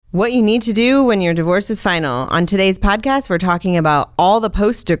What you need to do when your divorce is final. On today's podcast, we're talking about all the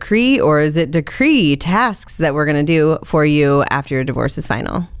post-decree, or is it decree, tasks that we're going to do for you after your divorce is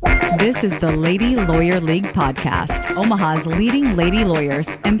final. This is the Lady Lawyer League podcast, Omaha's leading lady lawyers,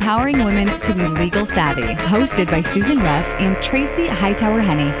 empowering women to be legal savvy. Hosted by Susan Reff and Tracy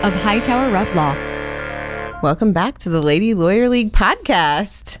Hightower-Henney of Hightower-Reff Law. Welcome back to the Lady Lawyer League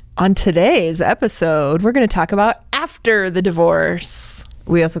podcast. On today's episode, we're going to talk about after the divorce.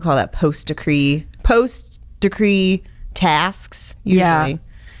 We also call that post-decree tasks, usually. Yeah.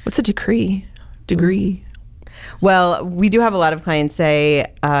 What's a decree? Degree. Well, we do have a lot of clients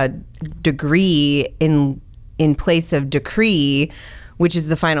say degree in place of decree, which is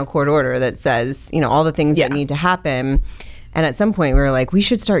the final court order that says, all the things that need to happen. And at some point we were like, we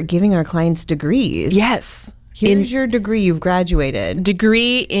should start giving our clients degrees. Yes. Here's your degree. You've graduated.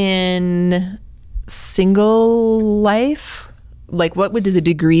 Degree in single life? Like, what would the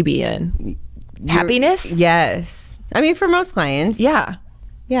degree be in? Happiness? Yes. I mean, for most clients. Yeah.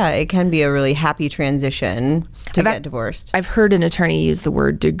 Yeah, it can be a really happy transition to get divorced. I've heard an attorney use the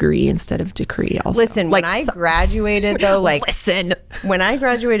word degree instead of decree also. Listen, when I graduated, though, when I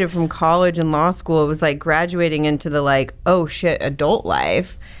graduated from college and law school, it was like graduating into the oh shit, adult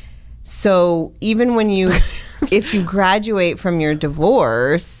life. So even when if you graduate from your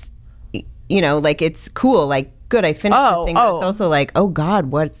divorce, it's cool, good, I finished this thing. But it's also oh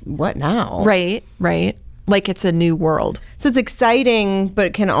God, what now? Right. Like it's a new world. So it's exciting, but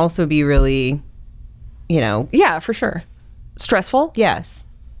it can also be really, Yeah, for sure. Stressful? Yes,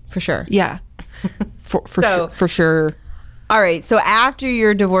 for sure. Yeah. For sure. All right. So after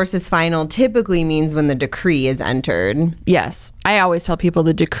your divorce is final typically means when the decree is entered. Yes. I always tell people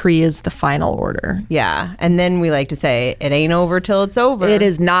the decree is the final order. Yeah. And then we like to say it ain't over till it's over. It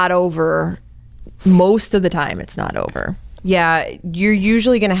is not over. Most of the time it's not over. Yeah, you're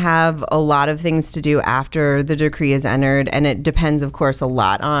usually going to have a lot of things to do after the decree is entered, and it depends, of course, a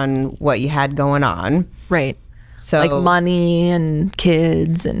lot on what you had going on. Right. So, like money and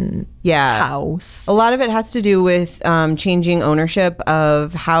kids and house. A lot of it has to do with changing ownership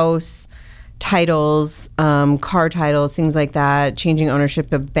of house, titles, car titles, things like that, changing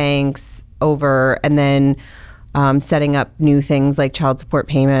ownership of banks over, and then setting up new things like child support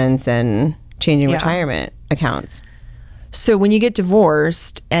payments and changing retirement accounts. So when you get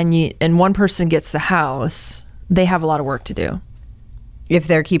divorced and one person gets the house, they have a lot of work to do. If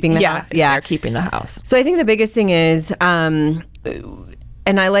they're keeping the house? Yeah, they're keeping the house. So I think the biggest thing is, and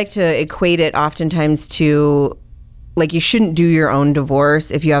I like to equate it oftentimes to, you shouldn't do your own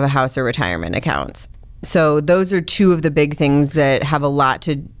divorce if you have a house or retirement accounts. So those are two of the big things that have a lot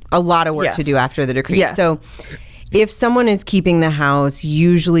of work to do after the decree. Yes. So if someone is keeping the house,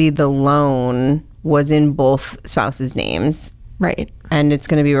 usually the loan was in both spouses' names. Right. And it's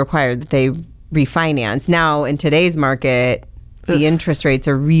going to be required that they refinance. Now, in today's market, the interest rates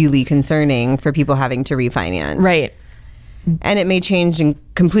are really concerning for people having to refinance. Right. And it may change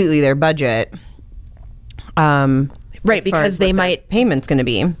completely their budget. Right, because they might... payment's going to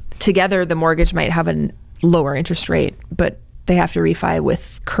be. Together, the mortgage might have a lower interest rate, but they have to refi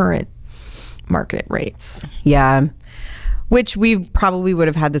with current market rates. Yeah. Which we probably would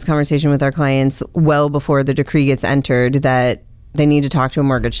have had this conversation with our clients well before the decree gets entered, that they need to talk to a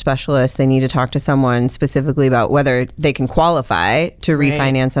mortgage specialist. They need to talk to someone specifically about whether they can qualify to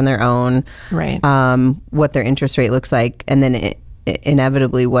refinance on their own, what their interest rate looks like, and then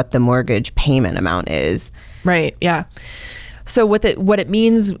inevitably what the mortgage payment amount is. Right, yeah. So what it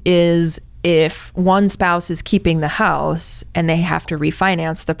means is if one spouse is keeping the house and they have to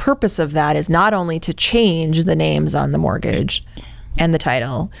refinance, the purpose of that is not only to change the names on the mortgage and the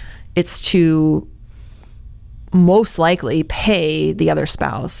title, it's to most likely pay the other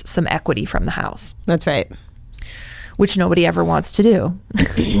spouse some equity from the house. That's right. Which nobody ever wants to do.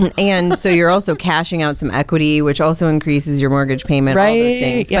 And so you're also cashing out some equity, which also increases your mortgage payment, all those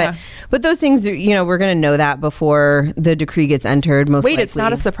things. Yeah. But those things, we're going to know that before the decree gets entered, most likely. It's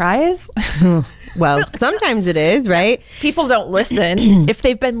not a surprise? Well, sometimes it is, right? People don't listen. If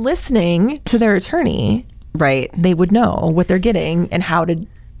they've been listening to their attorney, they would know what they're getting and how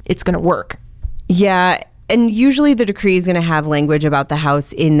it's going to work. Yeah. And usually the decree is going to have language about the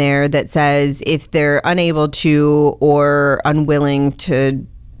house in there that says if they're unable to or unwilling to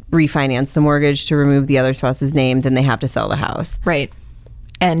refinance the mortgage to remove the other spouse's name, then they have to sell the house. Right.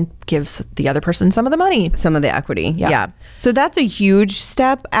 And gives the other person some of the money. Some of the equity. Yeah. So that's a huge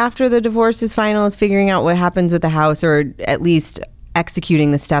step after the divorce is final, is figuring out what happens with the house, or at least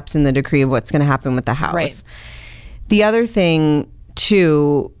executing the steps in the decree of what's going to happen with the house. Right. The other thing,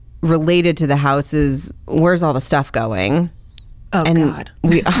 too, related to the house is where's all the stuff going? Oh, God.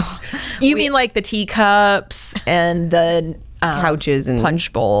 You mean like the teacups and the couches and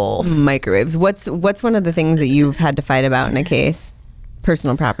punch bowl? microwaves. What's one of the things that you've had to fight about in a case,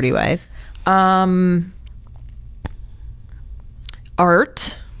 personal property wise?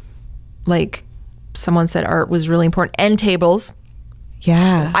 Art. Like someone said art was really important. End tables.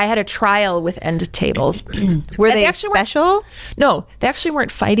 Yeah. I had a trial with end tables. Were And they actually weren't- special? No, they actually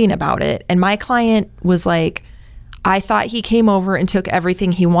weren't fighting about it. And my client was like, I thought he came over and took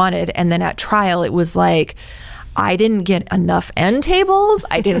everything he wanted. And then at trial, it was like, I didn't get enough end tables.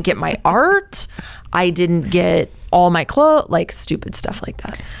 I didn't get my art. I didn't get all my clothes, like stupid stuff like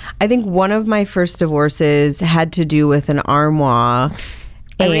that. I think one of my first divorces had to do with an armoire.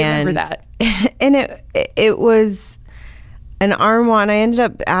 I remember that. And it was an armoire, and I ended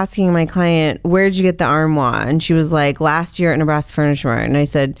up asking my client, where'd you get the armoire? And she was like, last year at Nebraska Furniture Mart. And I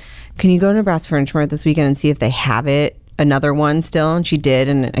said, can you go to Nebraska Furniture Mart this weekend and see if they have it, another one still? And she did.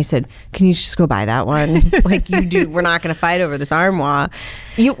 And I said, can you just go buy that one? Like you do, we're not going to fight over this armoire.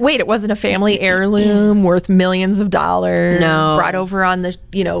 Wait, it wasn't a family heirloom worth millions of dollars? No. Brought over on the,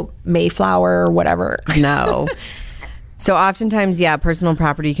 Mayflower or whatever. No. So oftentimes, yeah, personal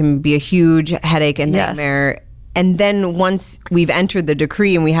property can be a huge headache and Yes. nightmare. And then once we've entered the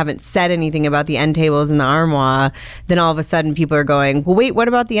decree and we haven't said anything about the end tables and the armoire, then all of a sudden people are going, well, wait, what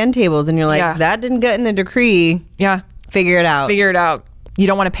about the end tables? And you're like, Yeah. that didn't get in the decree. Yeah. Figure it out. Figure it out. You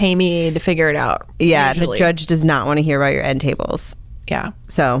don't want to pay me to figure it out. Yeah, usually. the judge does not want to hear about your end tables. Yeah.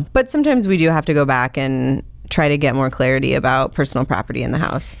 So, but sometimes we do have to go back and try to get more clarity about personal property in the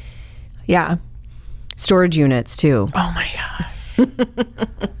house. Yeah. Storage units too. Oh my God.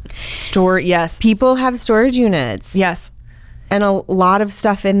 Yes. People have storage units. Yes. And a lot of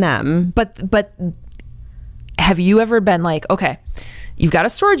stuff in them. But have you ever been like, okay, you've got a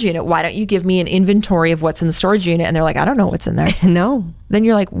storage unit. Why don't you give me an inventory of what's in the storage unit? And they're like, I don't know what's in there. No. Then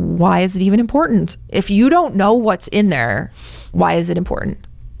you're like, why is it even important? If you don't know what's in there, why is it important?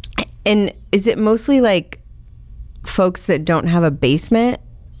 And is it mostly like folks that don't have a basement?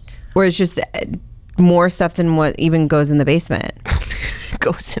 Or it's just more stuff than what even goes in the basement?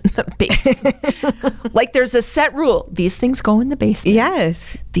 Goes in the basement. Like there's a set rule. These things go in the basement.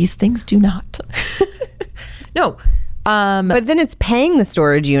 Yes. These things do not. No. But then it's paying the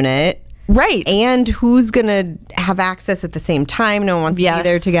storage unit. Right. And who's going to have access at the same time? No one wants to be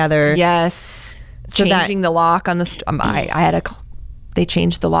there together. Yes. So Changing the lock on the... I had they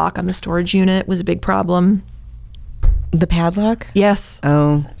changed the lock on the storage unit. Was a big problem. The padlock? Yes.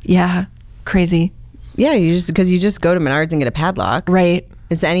 Oh. Yeah. Crazy. Yeah, you just go to Menards and get a padlock. Right.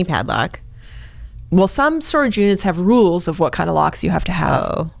 It's any padlock. Well, some storage units have rules of what kind of locks you have to have.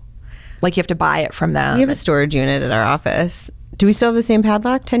 Oh. Like you have to buy it from them. We have a storage unit at our office. Do we still have the same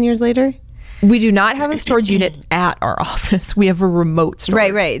padlock 10 years later? We do not have a storage unit at our office. We have a remote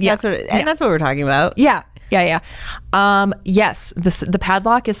storage. Right. Yeah. That's what we're talking about. Yeah. Yes, the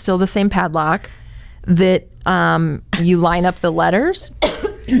padlock is still the same padlock that you line up the letters.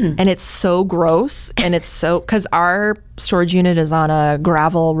 And it's so gross. And it's because our storage unit is on a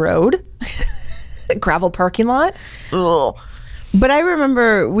gravel road, gravel parking lot. Ugh. But I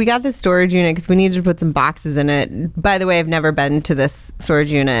remember we got this storage unit because we needed to put some boxes in it. By the way, I've never been to this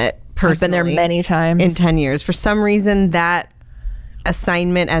storage unit personally. I've been there many times. In 10 years. For some reason, that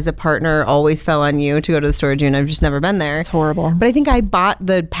assignment as a partner always fell on you to go to the storage unit. I've just never been there. It's horrible. But I think I bought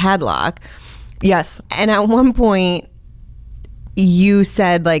the padlock. Yes. And at one point, you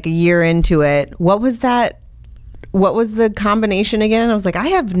said like a year into it, what was that? What was the combination again? And I was like, I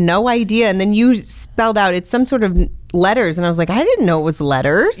have no idea. And then you spelled out it's some sort of letters. And I was like, I didn't know it was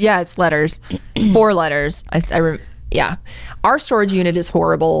letters. Yeah, it's letters. 4 letters. Yeah. Our storage unit is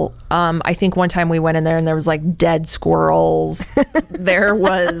horrible. I think one time we went in there and there was like dead squirrels. There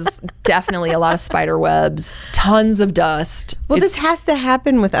was definitely a lot of spider webs, tons of dust. Well, this has to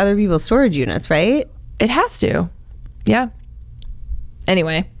happen with other people's storage units, right? It has to. Yeah.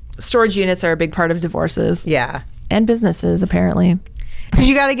 Anyway, storage units are a big part of divorces. Yeah. And businesses, apparently. Because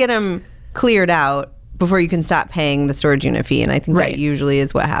you got to get them cleared out before you can stop paying the storage unit fee. And I think Right. that usually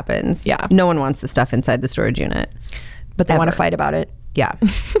is what happens. Yeah. No one wants the stuff inside the storage unit. But they want to Ever. fight about it. Yeah.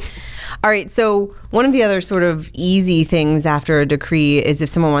 All right. So one of the other sort of easy things after a decree is if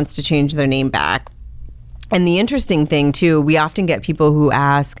someone wants to change their name back. And the interesting thing, too, we often get people who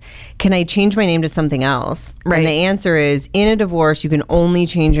ask, can I change my name to something else? Right. And the answer is, in a divorce, you can only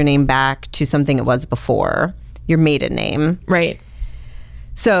change your name back to something it was before, your maiden name. Right.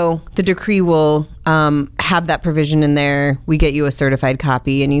 So the decree will have that provision in there. We get you a certified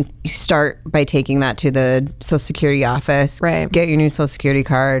copy, and you start by taking that to the Social Security office. Right. Get your new Social Security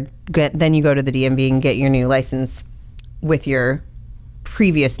card. Then you go to the DMV and get your new license with your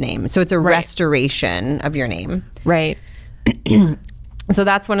previous name. So it's a restoration of your name. Right. So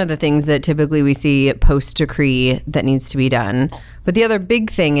that's one of the things that typically we see post decree that needs to be done. But the other big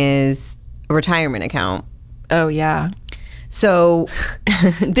thing is a retirement account. Oh, yeah. So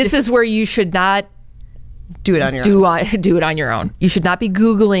this is where you should not do it on your own. Do it on your own. You should not be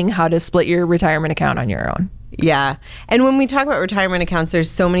Googling how to split your retirement account on your own. Yeah. And when we talk about retirement accounts,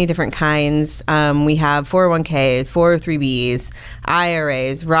 there's so many different kinds. We have 401ks, 403bs,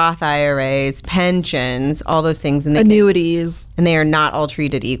 IRAs, Roth IRAs, pensions, all those things. And annuities. And they are not all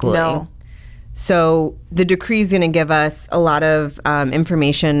treated equally. No. So the decree is going to give us a lot of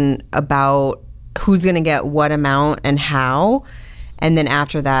information about who's going to get what amount and how. And then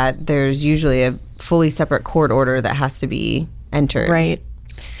after that, there's usually a fully separate court order that has to be entered. Right.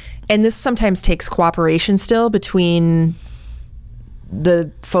 And this sometimes takes cooperation still between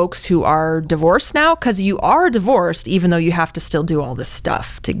the folks who are divorced now, because you are divorced, even though you have to still do all this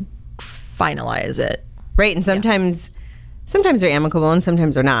stuff to finalize it. Right. And sometimes they're amicable and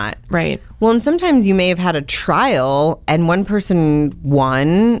sometimes they're not. Right. Well, and sometimes you may have had a trial and one person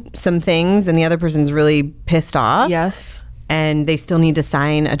won some things and the other person's really pissed off. Yes. And they still need to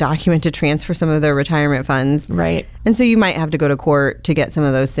sign a document to transfer some of their retirement funds. Right. And so you might have to go to court to get some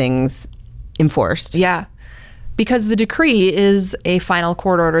of those things enforced. Yeah. Because the decree is a final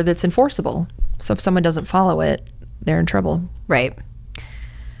court order that's enforceable. So if someone doesn't follow it, they're in trouble. Right.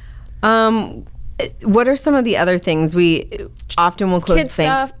 What are some of the other things we often will close? Kid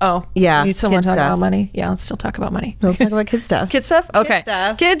stuff. Oh, yeah. You still want to talk about money? Yeah, let's still talk about money. Let's talk about kid stuff. Kid stuff? Okay.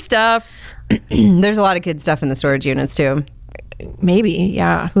 Kid stuff. There's a lot of kid stuff in the storage units too. Maybe,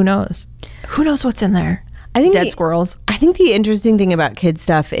 yeah. Who knows? Who knows what's in there? I think dead squirrels. I think the interesting thing about kid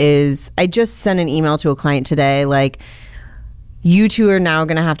stuff is I just sent an email to a client today, like, you two are now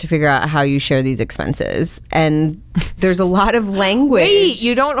going to have to figure out how you share these expenses. And there's a lot of language. Wait,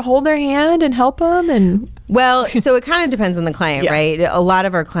 you don't hold their hand and help them? And well, so it kind of depends on the client, right? A lot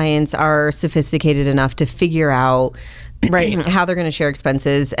of our clients are sophisticated enough to figure out how they're going to share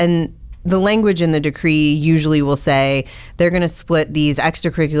expenses. And the language in the decree usually will say they're going to split these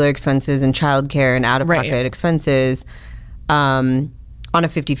extracurricular expenses and childcare and out-of-pocket expenses on a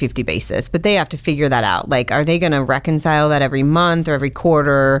 50-50 basis. But they have to figure that out. Like, are they going to reconcile that every month or every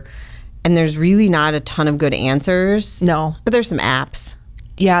quarter? And there's really not a ton of good answers. No. But there's some apps.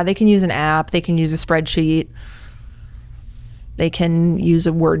 Yeah, they can use an app. They can use a spreadsheet. They can use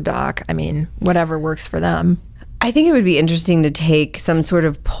a Word doc. I mean, whatever works for them. I think it would be interesting to take some sort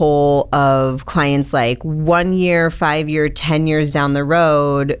of poll of clients like 1 year, 5 year, 10 years down the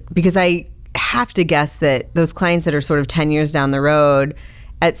road, because I have to guess that those clients that are sort of 10 years down the road,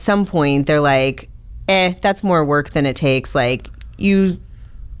 at some point they're like, that's more work than it takes. Like, you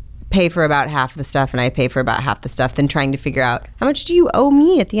pay for about half the stuff and I pay for about half the stuff, than trying to figure out how much do you owe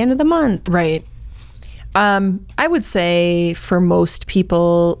me at the end of the month. Right. I would say for most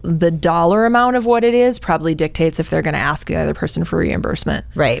people, the dollar amount of what it is probably dictates if they're going to ask the other person for reimbursement.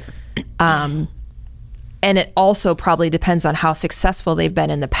 Right. And it also probably depends on how successful they've been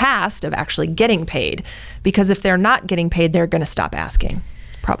in the past of actually getting paid. Because if they're not getting paid, they're going to stop asking,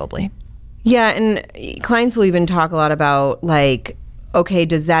 probably. Yeah, and clients will even talk a lot about, like, okay,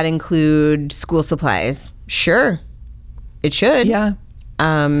 does that include school supplies? Sure, it should. Yeah.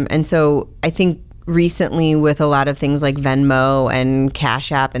 And so I think recently with a lot of things like Venmo and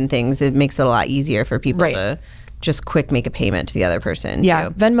Cash App and things, it makes it a lot easier for people to just quick make a payment to the other person. Yeah,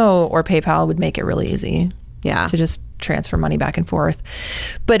 too. Venmo or PayPal would make it really easy. Yeah. To just transfer money back and forth.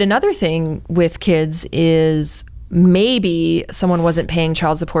 But another thing with kids is maybe someone wasn't paying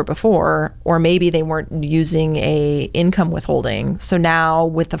child support before, or maybe they weren't using a income withholding. So now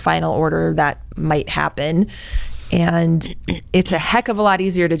with the final order, that might happen. And it's a heck of a lot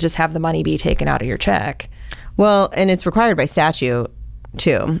easier to just have the money be taken out of your check. Well, and it's required by statute,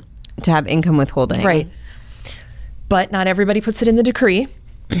 too, to have income withholding. Right. But not everybody puts it in the decree,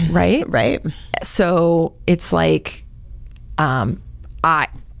 right? Right. So it's like, I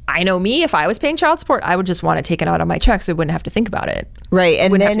know me, if I was paying child support, I would just want to take it out of my check so I wouldn't have to think about it. Right.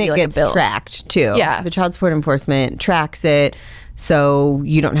 And Wouldn't have then to be it like a gets bill. tracked, too. Yeah. The child support enforcement tracks it, so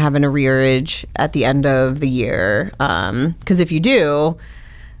you don't have an arrearage at the end of the year. Because if you do,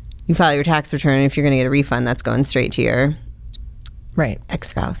 you file your tax return. If you're going to get a refund, that's going straight to your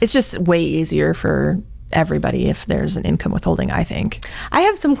ex-spouse. It's just way easier for everybody if there's an income withholding, I think. I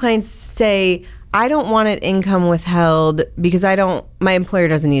have some clients say, I don't want it income withheld because my employer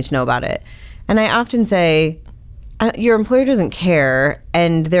doesn't need to know about it. And I often say, your employer doesn't care,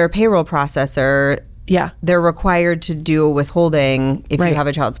 and they're a payroll processor. Yeah. They're required to do a withholding if you have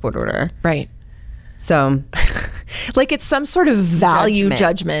a child support order. Right. So Like it's some sort of value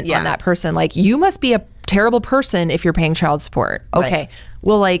judgment Yeah. on that person. Like you must be a terrible person if you're paying child support. Okay. Right.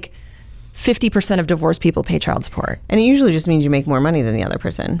 Well, like 50% of divorced people pay child support. And it usually just means you make more money than the other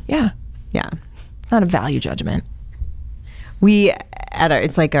person. Yeah. Yeah. Not a value judgment.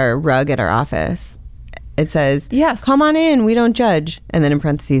 It's like our rug at our office. It says, Yes. come on in, we don't judge. And then in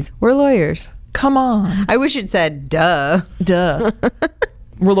parentheses, we're lawyers. Come on. I wish it said, duh. Duh.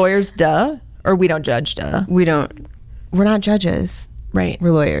 We're lawyers, duh. Or we don't judge, duh. We're not judges. Right.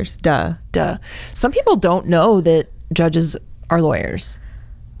 We're lawyers, duh. Duh. Some people don't know that judges are lawyers.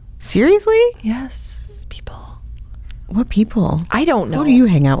 Seriously? Yes, people. What people? I don't know. Who do you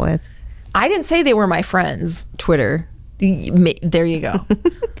hang out with? I didn't say they were my friends. Twitter. There you go.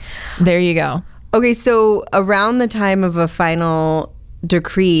 There you go. Okay, so around the time of a final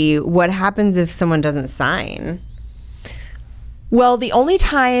decree, what happens if someone doesn't sign? Well, the only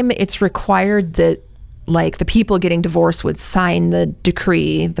time it's required that like the people getting divorced would sign the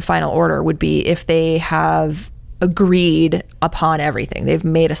decree, the final order, would be if they have agreed upon everything. They've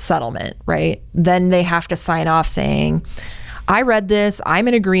made a settlement, right? Then they have to sign off saying, I read this, I'm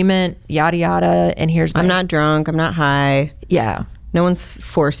in agreement, yada, yada, and here's my... I'm not drunk, I'm not high. Yeah. No one's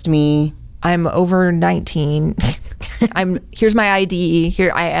forced me. I'm over 19. Here's my ID.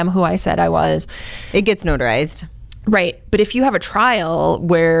 Here I am who I said I was. It gets notarized. Right. But if you have a trial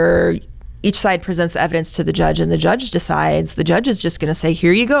where each side presents evidence to the judge and the judge decides, the judge is just going to say,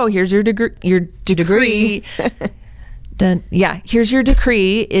 here you go. Here's your decree. Done. Yeah. Here's your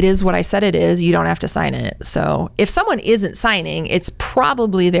decree. It is what I said it is. You don't have to sign it. So if someone isn't signing, it's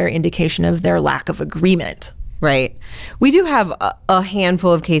probably their indication of their lack of agreement. Right. We do have a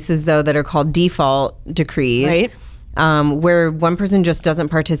handful of cases, though, that are called default decrees. Right. Where one person just doesn't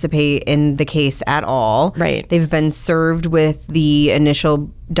participate in the case at all. Right. They've been served with the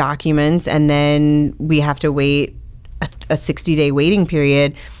initial documents, and then we have to wait a 60-day waiting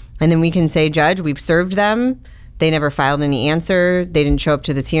period. And then we can say, Judge, we've served them. They never filed any answer. They didn't show up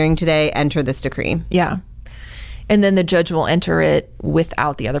to this hearing today. Enter this decree. Yeah. And then the judge will enter it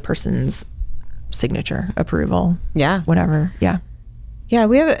without the other person's signature, approval. Yeah. Whatever. Yeah. Yeah,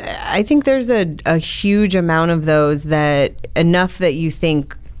 I think there's a huge amount of those that enough that you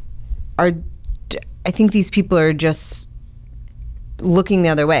think I think these people are just looking the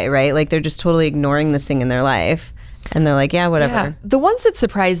other way, right? Like they're just totally ignoring this thing in their life. And they're like, yeah, whatever. Yeah. The ones that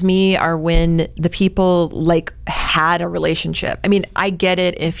surprise me are when the people like had a relationship. I mean, I get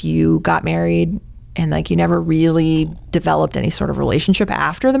it if you got married and like you never really developed any sort of relationship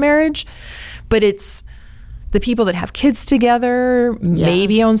after the marriage, but it's the people that have kids together,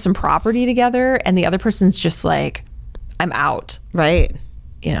 maybe own some property together, and the other person's just like, I'm out. Right.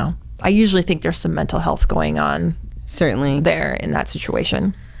 You know, I usually think there's some mental health going on Certainly. there in that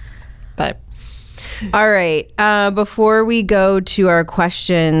situation. But all right. Before we go to our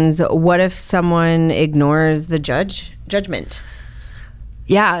questions, what if someone ignores the judgment?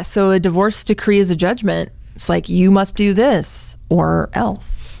 yeah, so a divorce decree is a judgment. It's like, you must do this or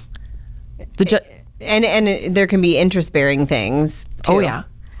else. And there can be interest-bearing things, too. Oh, yeah.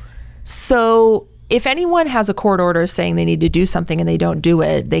 So if anyone has a court order saying they need to do something and they don't do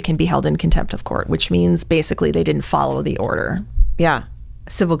it, they can be held in contempt of court, which means basically they didn't follow the order. Yeah.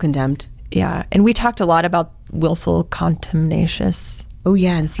 Civil contempt. Yeah. And we talked a lot about willful contumacious. Oh,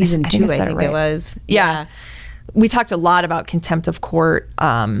 yeah. In season 2, I said think right. it was. Yeah. We talked a lot about contempt of court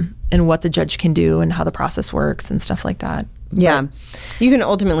and what the judge can do and how the process works and stuff like that. Yeah. You can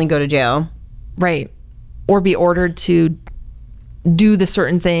ultimately go to jail. Right. Or be ordered to do the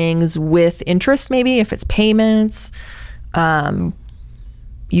certain things with interest, maybe if it's payments.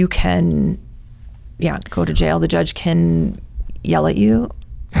 You can, go to jail. The judge can yell at you.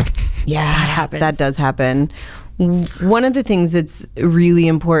 Yeah. That happens. That does happen. One of the things that's really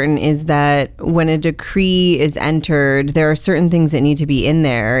important is that when a decree is entered, there are certain things that need to be in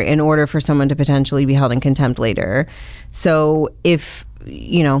there in order for someone to potentially be held in contempt later. So if,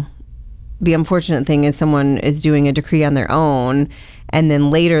 the unfortunate thing is someone is doing a decree on their own and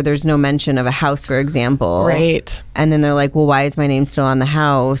then later there's no mention of a house, for example. Right. And then they're like, well, why is my name still on the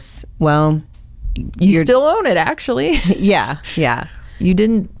house? Well, you still own it, actually. Yeah. You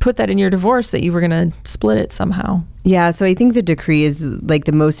didn't put that in your divorce that you were going to split it somehow. Yeah, so I think the decree is like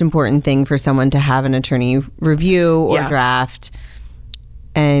the most important thing for someone to have an attorney review or draft.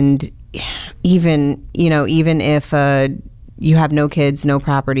 And even if you have no kids, no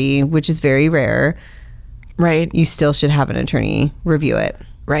property, which is very rare, right? You still should have an attorney review it.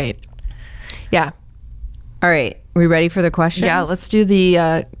 Right. Yeah. All right. Are we ready for the questions? Yeah, let's do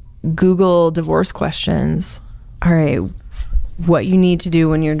the Google divorce questions. All right. What you need to do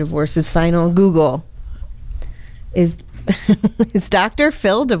when your divorce is final, Google. Is Dr.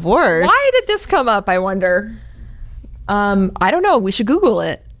 Phil divorced? Why did this come up, I wonder? I don't know. We should Google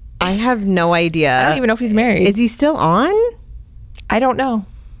it. I have no idea. I don't even know if he's married. Is he still on? I don't know.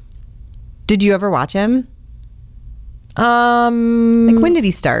 Did you ever watch him? Like, when did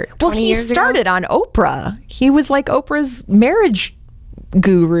he start? Well, 20 he years ago? started on Oprah. He was like Oprah's marriage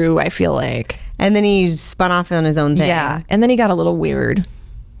guru, I feel like. And then he spun off on his own thing. Yeah. And then he got a little weird.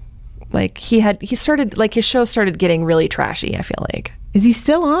 Like he started, like his show started getting really trashy, I feel like. Is he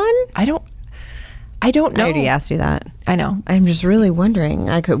still on? I don't know. I already asked you that. I know. I'm just really wondering.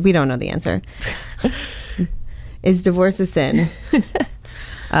 We don't know the answer. Is divorce a sin?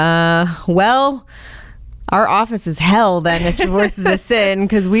 Well, our office is hell then if divorce is a sin,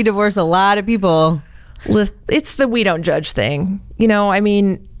 because we divorce a lot of people. It's the we don't judge thing. You know, I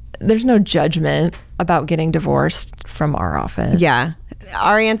mean, there's no judgment about getting divorced from our office. Yeah.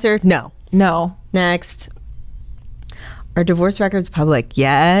 Our answer, no. No. Next. Are divorce records public?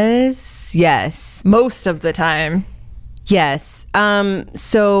 Yes. Yes. Most of the time. Yes.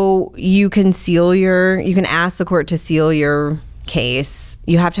 So you can ask the court to seal your case.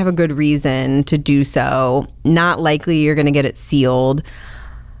 You have to have a good reason to do so. Not likely you're going to get it sealed.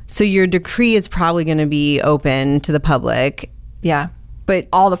 So your decree is probably going to be open to the public. Yeah. But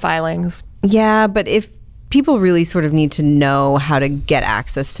all the filings. Yeah, but if people really sort of need to know how to get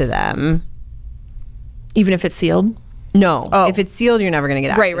access to them. Even if it's sealed? No. Oh. If it's sealed, you're never going to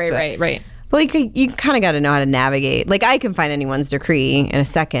get access to it. Right. But like, you kind of got to know how to navigate. Like, I can find anyone's decree in a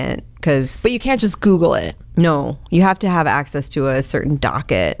second because... But you can't just Google it. No. You have to have access to a certain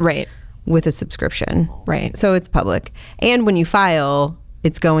docket. Right. With a subscription. Right. So it's public. And when you file,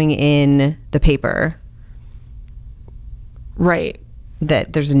 it's going in the paper. Right.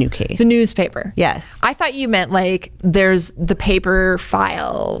 That there's a new case. The newspaper. Yes. I thought you meant like there's the paper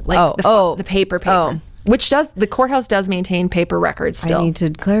file. Like the paper. Oh. Which the courthouse does maintain paper records still. I need to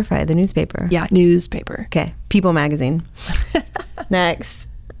clarify the newspaper. Yeah, newspaper. Okay. People magazine. Next.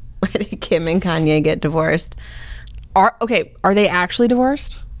 Why did Kim and Kanye get divorced? Are they actually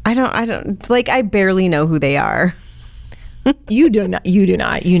divorced? I don't like, I barely know who they are. You do not.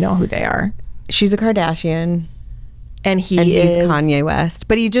 You know who they are. She's a Kardashian. And he's Kanye West.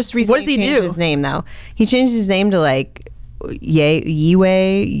 But he just recently changed his name, though. He changed his name to like Y-E.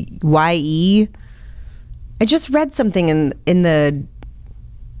 I just read something in the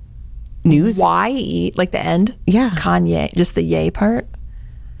news. Y-E, like the end? Yeah. Kanye, just the yay part.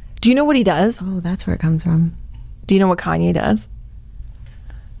 Do you know what he does? Oh, that's where it comes from. Do you know what Kanye does?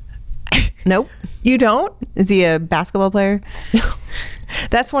 Nope. You don't? Is he a basketball player?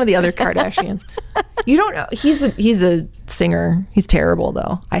 That's one of the other Kardashians. You don't know. He's a singer. He's terrible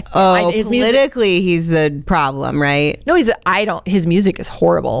though. His politically music, he's the problem, right? No, his music is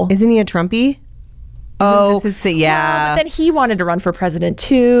horrible. Isn't he a Trumpy? This is but then he wanted to run for president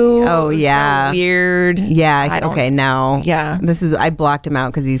too. Oh yeah. So weird. Yeah. Okay. Now. Yeah. I blocked him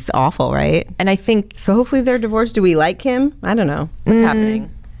out because he's awful, right? And I think so. Hopefully they're divorced. Do we like him? I don't know. What's happening?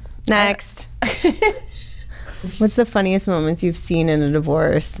 Next. What's the funniest moments you've seen in a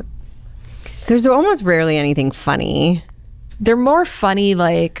divorce? There's almost rarely anything funny. They're more funny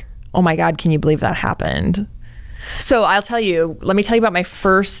like, oh my God, can you believe that happened? So let me tell you about my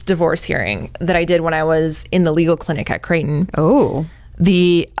first divorce hearing that I did when I was in the legal clinic at Creighton. Oh.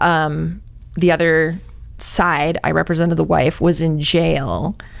 The other side, I represented the wife, was in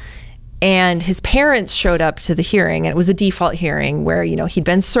jail. And his parents showed up to the hearing, and it was a default hearing where, he'd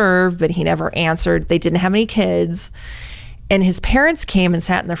been served, but he never answered. They didn't have any kids. And his parents came and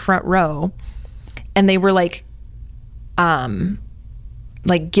sat in the front row, and they were like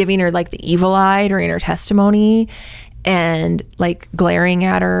giving her like the evil eye during her testimony and like glaring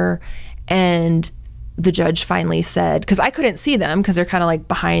at her. And the judge finally said, because I couldn't see them because they're kind of like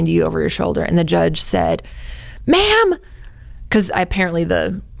behind you over your shoulder. And the judge said, "Ma'am," because apparently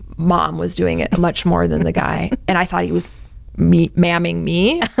the mom was doing it much more than the guy. And I thought he was mamming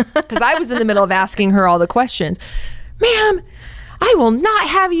me because I was in the middle of asking her all the questions. "Ma'am, I will not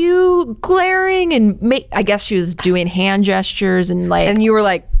have you glaring," and I guess she was doing hand gestures and like. And you were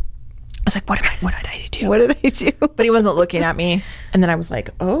like, I was like, what did I do? What did I do? But he wasn't looking at me. And then I was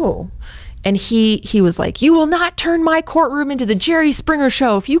like, oh. And he was like, "You will not turn my courtroom into the Jerry Springer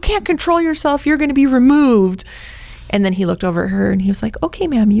show. If you can't control yourself, you're going to be removed." And then he looked over at her and he was like, "Okay,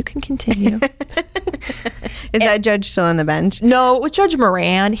 ma'am, you can continue." Is that judge still on the bench? No, it was Judge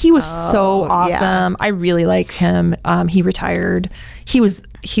Moran. He was so awesome. Yeah. I really liked him. He retired. He was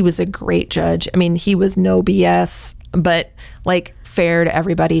a great judge. I mean, he was no BS, but like fair to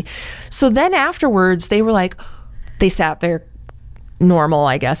everybody. So then afterwards, they were like, they sat there normal,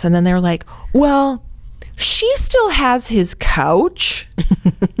 I guess. And then they were like, "Well, she still has his couch.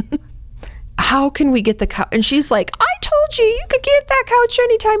 How can we get the couch? And she's like, I told you could get that couch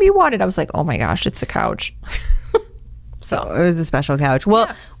anytime you wanted. I was like, oh my gosh, it's a couch. So it was a special couch. Well,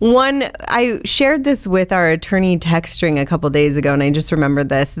 I shared this with our attorney text string a couple days ago, and I just remembered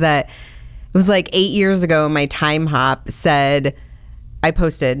this, that it was like 8 years ago. My time hop said, I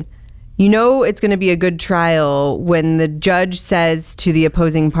posted, it's going to be a good trial when the judge says to the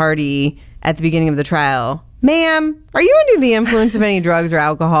opposing party at the beginning of the trial, ma'am, are you under the influence of any drugs or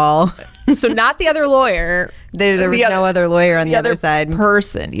alcohol? So not the other lawyer. There was no other lawyer on the other side.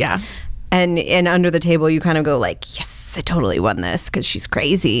 Person, yeah. And under the table, you kind of go like, yes, I totally won this because she's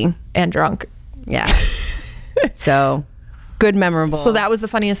crazy. And drunk. Yeah. So, good, memorable. So that was the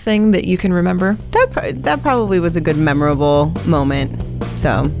funniest thing that you can remember? That probably was a good, memorable moment.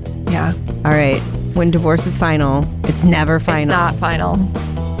 So, yeah. All right. When divorce is final, it's never final. It's not final.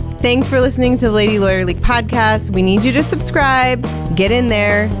 Thanks for listening to the Lady Lawyer League podcast. We need you to subscribe, get in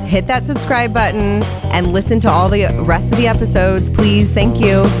there, hit that subscribe button, and listen to all the rest of the episodes, please. Thank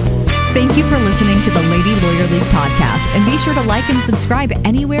you. Thank you for listening to the Lady Lawyer League podcast, and be sure to like and subscribe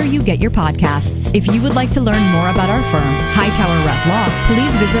anywhere you get your podcasts. If you would like to learn more about our firm, Hightower Rep Law,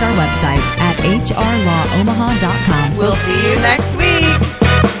 please visit our website at hrlawomaha.com. We'll see you next week.